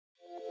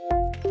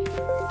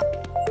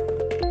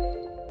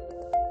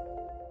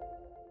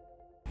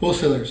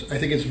Wholesalers, I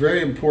think it's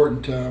very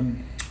important.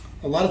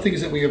 A lot of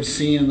things that we have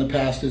seen in the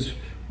past is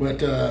what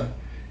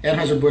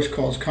Anheuser-Busch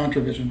calls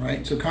contravision,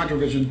 right? So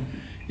contravision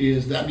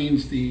that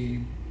means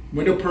the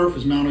window perf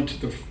is mounted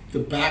to the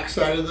back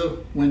side of the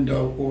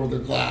window or the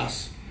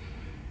glass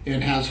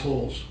and has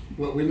holes.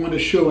 What we want to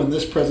show in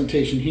this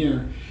presentation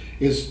here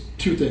is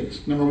two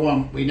things. Number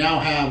one, we now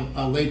have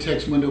a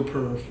latex window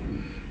perf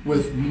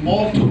with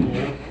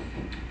multiple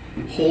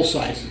hole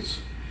sizes,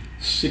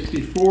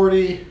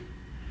 60-40,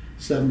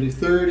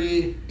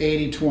 70-30,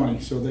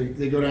 80-20. So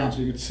they go down so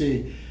you can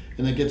see,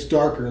 and it gets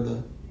darker.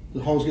 The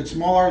holes get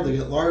smaller, they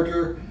get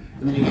larger,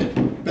 and then you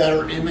get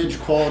better image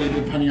quality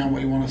depending on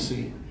what you want to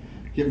see.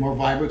 You get more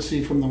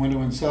vibrancy from the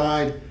window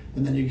inside,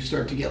 and then you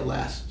start to get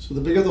less. So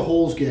the bigger the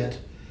holes get,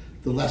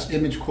 the less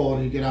image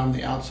quality you get on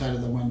the outside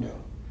of the window.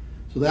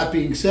 So that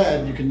being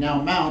said, you can now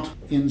mount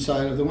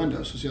inside of the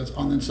window. So see how it's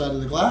on the inside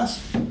of the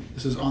glass?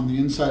 This is on the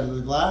inside of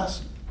the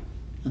glass,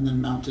 and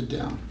then mounted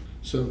down.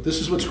 So this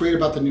is what's great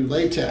about the new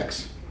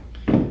latex.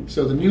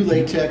 So the new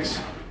latex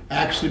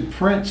actually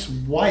prints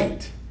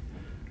white.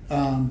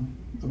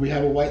 We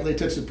have a white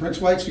latex that prints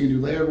white, so you can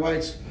do layered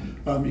whites.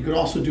 You could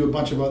also do a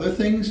bunch of other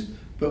things,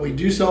 but we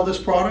do sell this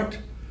product.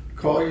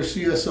 Call your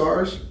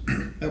CSRs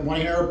at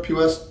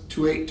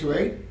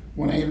 1-800-POS-2828,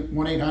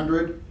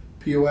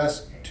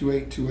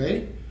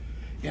 1-800-POS-2828,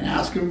 and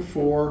ask them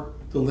for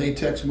the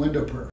latex window perf.